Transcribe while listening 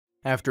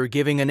After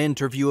giving an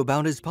interview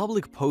about his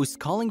public post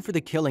calling for the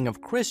killing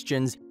of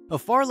Christians, a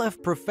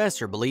far-left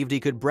professor believed he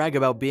could brag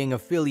about being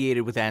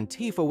affiliated with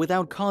Antifa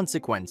without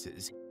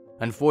consequences.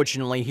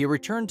 Unfortunately, he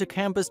returned to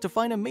campus to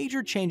find a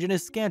major change in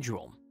his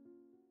schedule.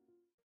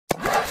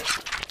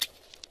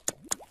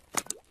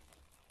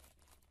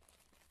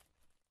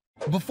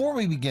 Before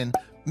we begin,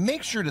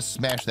 make sure to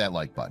smash that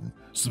like button,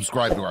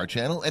 subscribe to our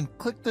channel, and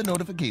click the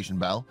notification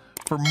bell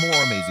for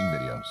more amazing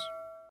videos.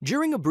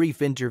 During a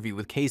brief interview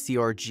with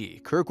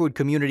KCRG, Kirkwood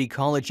Community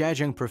College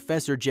adjunct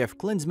professor Jeff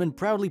Klinsman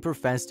proudly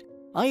professed,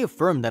 "I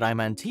affirm that I'm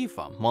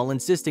Antifa," while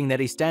insisting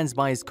that he stands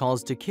by his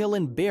calls to kill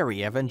and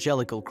bury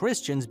evangelical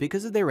Christians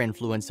because of their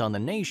influence on the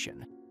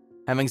nation.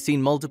 Having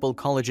seen multiple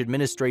college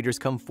administrators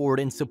come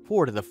forward in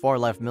support of the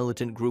far-left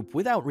militant group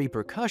without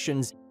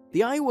repercussions,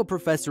 the Iowa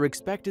professor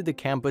expected the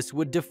campus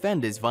would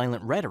defend his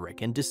violent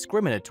rhetoric and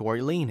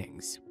discriminatory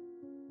leanings.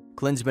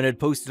 Klinsman had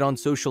posted on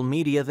social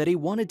media that he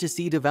wanted to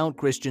see devout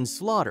Christians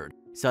slaughtered,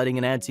 citing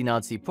an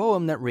anti-Nazi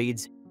poem that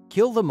reads,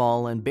 "Kill them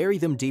all and bury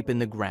them deep in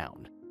the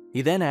ground."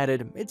 He then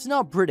added, "It's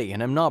not pretty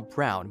and I'm not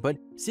proud, but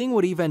seeing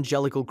what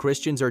evangelical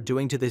Christians are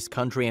doing to this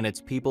country and its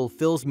people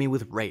fills me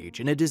with rage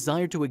and a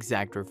desire to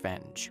exact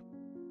revenge."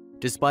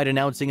 Despite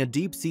announcing a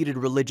deep-seated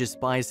religious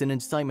bias and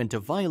incitement to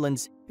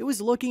violence, it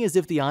was looking as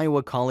if the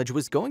Iowa college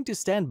was going to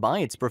stand by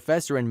its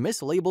professor and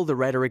mislabel the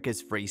rhetoric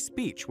as free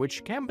speech,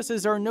 which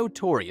campuses are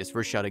notorious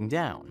for shutting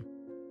down.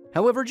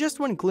 However, just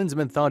when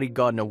Klinsman thought he'd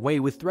gotten away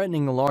with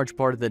threatening a large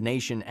part of the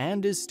nation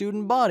and his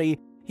student body,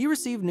 he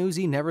received news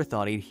he never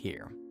thought he'd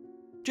hear.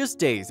 Just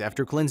days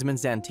after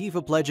Klinsman's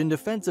Antifa pledge in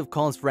defense of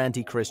calls for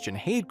anti-Christian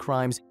hate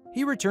crimes,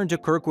 he returned to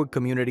Kirkwood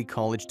Community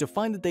College to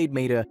find that they'd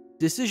made a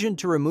decision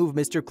to remove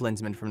Mr.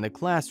 Klinsman from the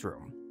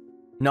classroom.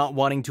 Not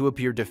wanting to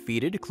appear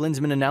defeated,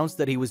 Klinsman announced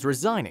that he was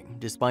resigning,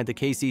 despite the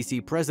KCC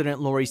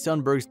president Lori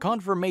Sundberg's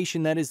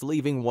confirmation that his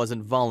leaving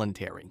wasn't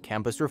voluntary,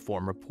 Campus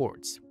Reform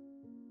reports.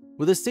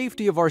 With the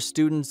safety of our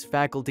students,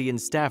 faculty, and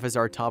staff as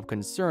our top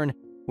concern,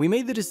 we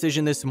made the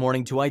decision this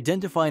morning to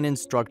identify an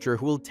instructor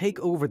who will take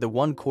over the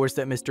one course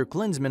that Mr.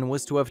 Klinsman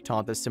was to have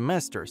taught this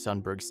semester,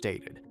 Sundberg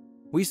stated.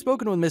 We've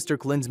spoken with Mr.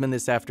 Klinsman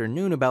this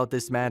afternoon about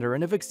this matter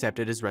and have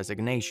accepted his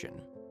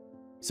resignation.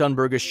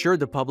 Sundberg assured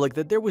the public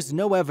that there was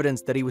no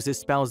evidence that he was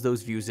espoused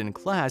those views in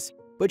class,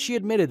 but she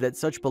admitted that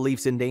such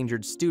beliefs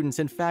endangered students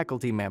and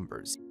faculty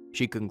members.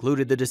 She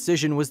concluded the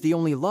decision was the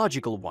only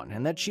logical one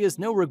and that she has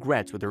no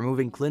regrets with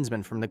removing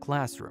Klinsman from the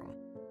classroom.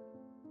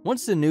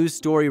 Once the news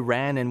story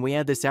ran and we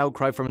had this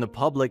outcry from the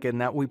public and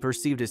that we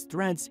perceived as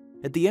threats,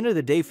 at the end of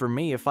the day for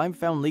me, if I'm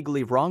found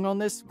legally wrong on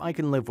this, I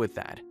can live with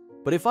that.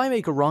 But if I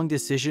make a wrong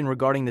decision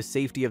regarding the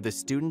safety of the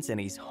students and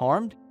he's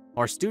harmed,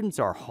 our students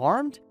are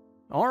harmed,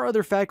 our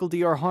other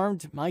faculty are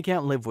harmed, I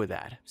can't live with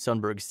that,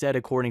 Sundberg said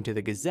according to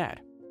the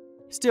Gazette.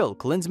 Still,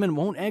 Klinsman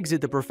won't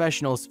exit the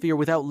professional sphere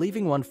without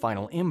leaving one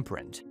final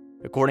imprint.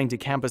 According to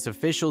campus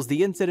officials,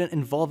 the incident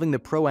involving the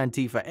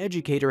pro-Antifa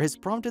educator has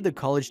prompted the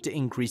college to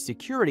increase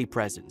security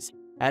presence,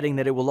 adding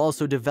that it will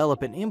also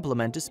develop and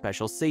implement a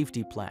special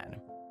safety plan.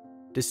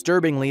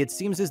 Disturbingly, it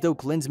seems as though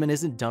Klinsman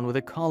isn't done with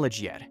the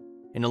college yet.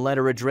 In a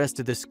letter addressed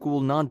to the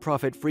school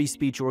nonprofit free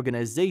speech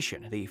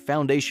organization, the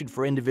Foundation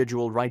for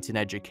Individual Rights in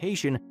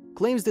Education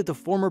claims that the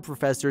former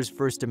professor's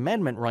First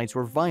Amendment rights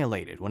were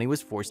violated when he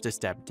was forced to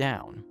step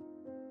down.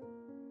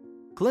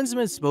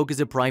 Klinsman spoke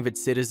as a private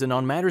citizen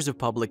on matters of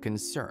public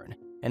concern,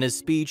 and his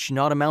speech,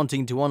 not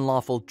amounting to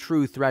unlawful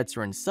true threats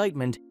or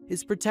incitement,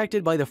 is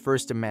protected by the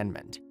First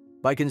Amendment.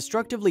 By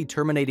constructively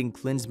terminating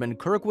Klinsman,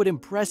 Kirkwood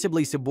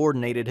impressively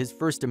subordinated his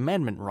First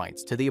Amendment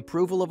rights to the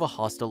approval of a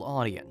hostile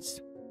audience.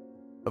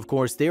 Of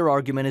course, their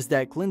argument is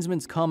that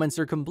Klinsman's comments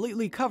are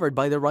completely covered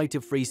by the right to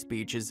free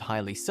speech is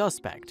highly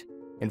suspect.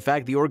 In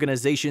fact, the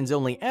organization's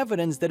only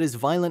evidence that his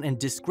violent and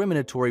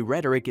discriminatory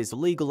rhetoric is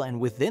legal and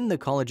within the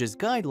college's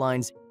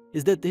guidelines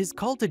is that his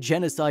call to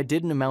genocide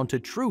didn't amount to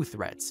true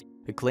threats,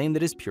 a claim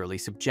that is purely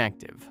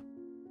subjective.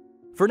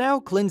 For now,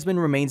 Klinsman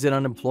remains an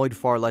unemployed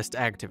far-left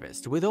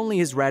activist with only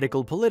his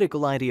radical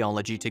political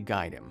ideology to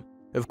guide him.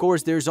 Of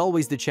course, there's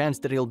always the chance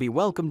that he'll be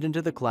welcomed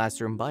into the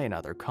classroom by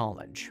another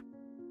college.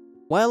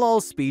 While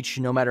all speech,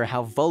 no matter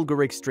how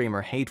vulgar, extreme,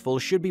 or hateful,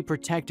 should be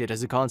protected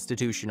as a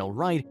constitutional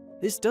right,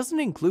 this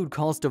doesn't include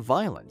calls to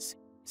violence.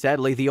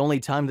 Sadly, the only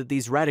time that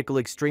these radical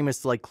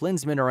extremists like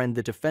Klinsman are in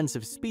the defense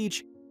of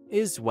speech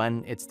is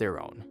when it's their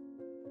own.